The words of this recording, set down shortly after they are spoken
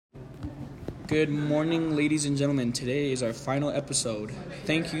Good morning, ladies and gentlemen. Today is our final episode.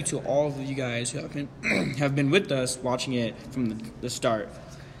 Thank you to all of you guys who have been have been with us watching it from the start.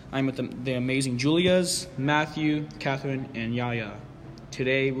 I'm with the amazing Julias, Matthew, Catherine, and Yaya.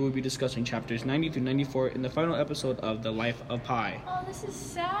 Today we will be discussing chapters 90 through 94 in the final episode of The Life of Pi. Oh, this is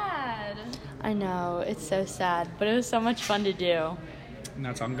sad. I know, it's so sad, but it was so much fun to do. And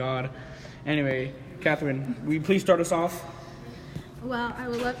that's on God. Anyway, Catherine, will you please start us off? Well, I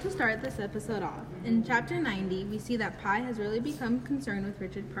would love to start this episode off. In chapter 90, we see that Pi has really become concerned with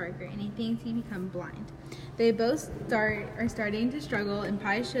Richard Parker, and he thinks he become blind. They both are starting to struggle, and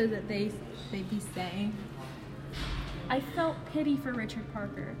Pi shows that they be saying, I felt pity for Richard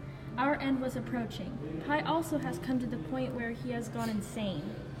Parker. Our end was approaching. Pi also has come to the point where he has gone insane.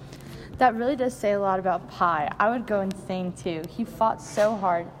 That really does say a lot about Pi. I would go insane too. He fought so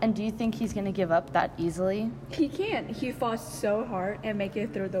hard, and do you think he's going to give up that easily? He can't. He fought so hard and make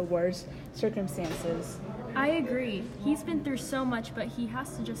it through the worst circumstances. I agree. He's been through so much, but he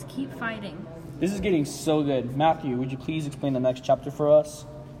has to just keep fighting. This is getting so good. Matthew, would you please explain the next chapter for us?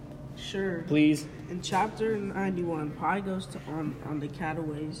 Sure. Please. In chapter 91, Pi goes on the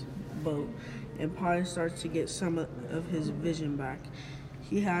Cataways boat, and Pi starts to get some of his vision back.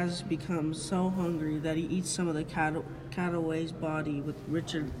 He has become so hungry that he eats some of the Cataway's body with the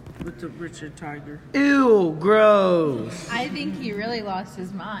Richard Tiger. Ew, gross. I think he really lost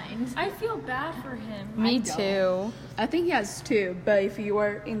his mind. I feel bad for him. Me too. I think he has two, but if you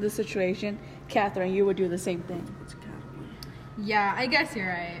were in this situation, Catherine, you would do the same thing. It's a Cataway. Yeah, I guess you're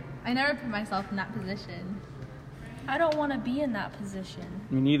right. I never put myself in that position. I don't want to be in that position.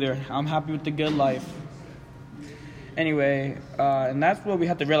 Me neither. I'm happy with the good life. Anyway, and that's what we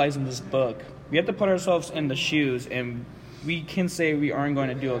have to realize in this book. We have to put ourselves in the shoes, and we can say we aren't going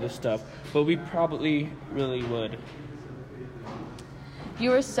to do all this stuff, but we probably really would.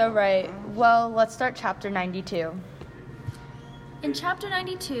 You were so right. Well, let's start chapter 92. In chapter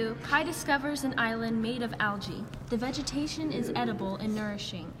 92, Pi discovers an island made of algae. The vegetation is edible and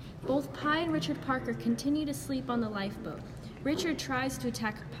nourishing. Both Pi and Richard Parker continue to sleep on the lifeboat. Richard tries to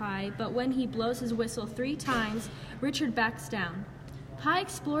attack Pi, but when he blows his whistle 3 times, Richard backs down. Pi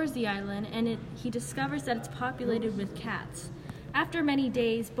explores the island, and he discovers that it's populated with cats. After many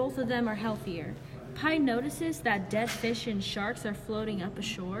days, both of them are healthier. Pi notices that dead fish and sharks are floating up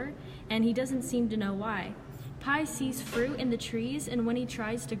ashore, and he doesn't seem to know why. Pi sees fruit in the trees, and when he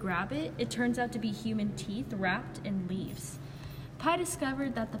tries to grab it, it turns out to be human teeth wrapped in leaves. Pi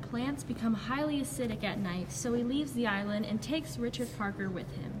discovered that the plants become highly acidic at night, so he leaves the island and takes Richard Parker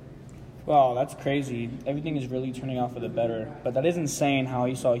with him. Wow, that's crazy. Everything is really turning out for the better. But that is insane how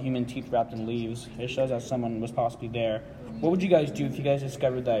he saw human teeth wrapped in leaves. It shows that someone was possibly there. What would you guys do if you guys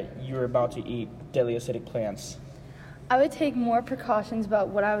discovered that you were about to eat deadly acidic plants? I would take more precautions about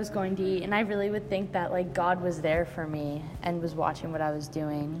what I was going to eat, and I really would think that God was there for me and was watching what I was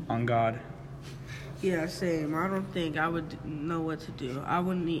doing. On God. Yeah, same. I don't think I would know what to do. I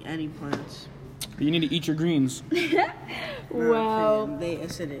wouldn't eat any plants. You need to eat your greens. Well, They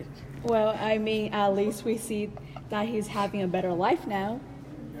acidic. At least we see that he's having a better life now.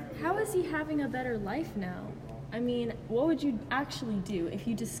 How is he having a better life now? I mean, what would you actually do if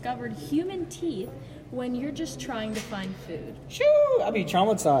you discovered human teeth when you're just trying to find food? Shoo! I'd be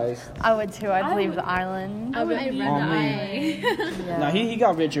traumatized. I would too. I'd I leave would- the island. I would I leave read the the island. Yeah. Now he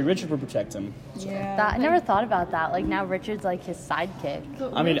got Richard. Richard would protect him. Yeah. I never thought about that. Now Richard's his sidekick.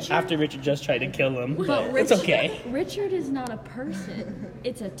 But I mean, Richard- after Richard just tried to kill him, But but it's okay. Richard is not a person.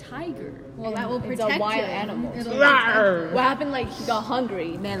 It's a tiger. Well, that will It's protect a wild him. animal. It'll Rawr! What happened, he got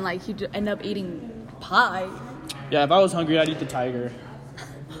hungry, then, he ended up eating pie. Yeah, if I was hungry, I'd eat the tiger.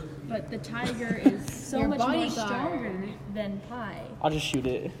 But the tiger is so Your much more bodyguard. stronger than Pi. I'll just shoot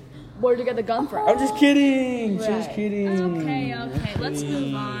it. Where'd you get the gun from? I'm just kidding. Just Right. kidding. Okay, let's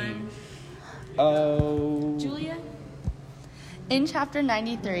move on. Oh. Julia? In chapter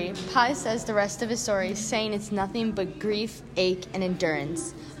 93, Pi says the rest of his story, saying it's nothing but grief, ache, and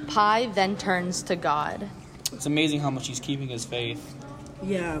endurance. Pi then turns to God. It's amazing how much he's keeping his faith.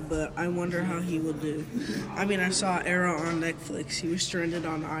 Yeah, but I wonder how he will do. I mean, I saw Arrow on Netflix. He was stranded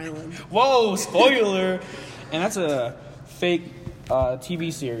on an island. Whoa, spoiler! And that's a fake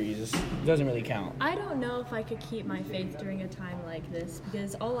TV series. It doesn't really count. I don't know if I could keep my faith during a time like this,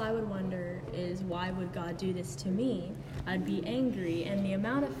 because all I would wonder is, why would God do this to me? I'd be angry, and the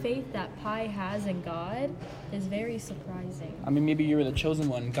amount of faith that Pi has in God is very surprising. I mean, maybe you were the chosen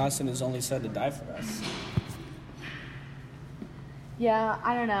one. God sent his only son to die for us. Yeah,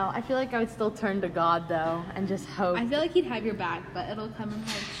 I don't know. I feel like I would still turn to God, though, and just hope. I feel like he'd have your back, but it'll come in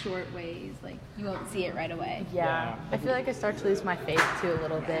hard short ways. Like, you won't see it right away. Yeah. I feel like I start to lose my faith too a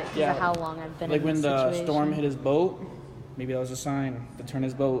little bit because Yeah. of how long I've been Like in when this the situation. storm hit his boat, maybe that was a sign to turn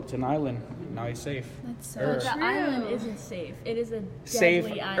his boat to an island. Now he's safe. That's so Er. The true. island isn't safe. It is a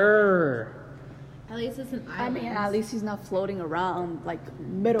deadly island. Safer. At least it's an I island. mean, at least he's not floating around like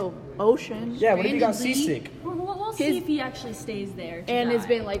middle ocean. Yeah, what if he got Randomly. seasick? We'll see if he actually stays there. to And it's die.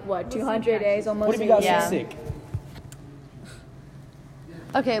 been like what, 200 days almost. What if he got Yeah. seasick?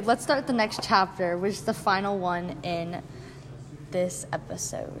 Okay, let's start the next chapter, which is the final one in this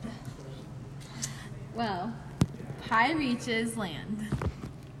episode. Well, Pi reaches land.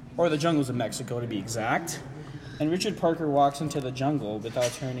 Or the jungles of Mexico, to be exact. And Richard Parker walks into the jungle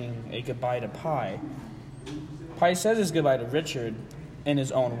without turning a goodbye to Pi. Pi says his goodbye to Richard in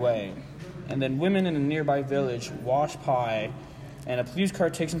his own way. And then women in a nearby village wash Pi, and a police car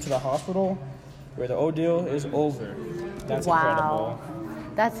takes him to the hospital where the ordeal is over. That's Wow. incredible.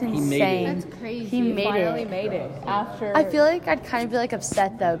 That's made it. insane. That's crazy. He made finally it. made it after. I feel like I'd kind of be like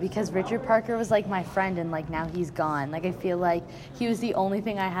upset though because Richard Parker was like my friend and like now he's gone. Like I feel like he was the only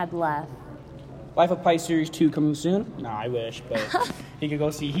thing I had left. Life of Pi Series 2 coming soon? Nah, I wish, but he can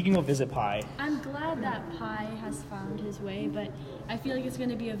go visit Pi. I'm glad that Pi has found his way, but I feel like it's going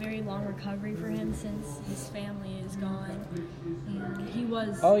to be a very long recovery for him since his family is gone. And he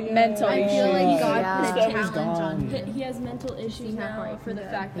was. Oh, yeah. Mental I feel like God Yeah. put a His family's challenge on gone. him. He has mental issues now for the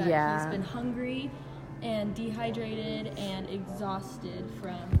fact that Yeah. he's been hungry and dehydrated and exhausted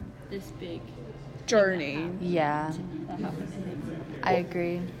from this big journey. Yeah, that happened to him. I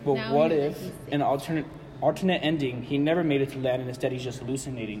agree. But Now what he's if, like, he's in an alternate ending, he never made it to land and instead he's just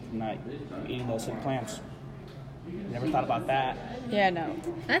hallucinating from not eating those sick plants? Never thought about that. Yeah, no.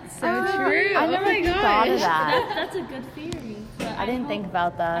 That's so true. I Oh never my thought of gosh. that. That's a good theory. But I didn't think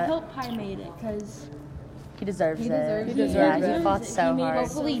about I that. hope Pi made it because He deserves it. deserves it. Yeah, He he fought deserves it. so He made it hard.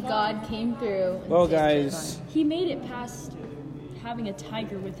 Hopefully God came through. Well, guys, he made it past having a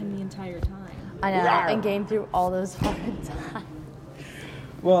tiger with him the entire time. I know, and game through all those hard times.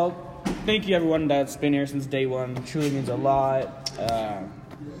 well, thank you everyone that's been here since day one. It truly means a lot.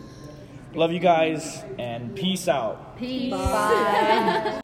 Love you guys, and peace out. Peace. Bye.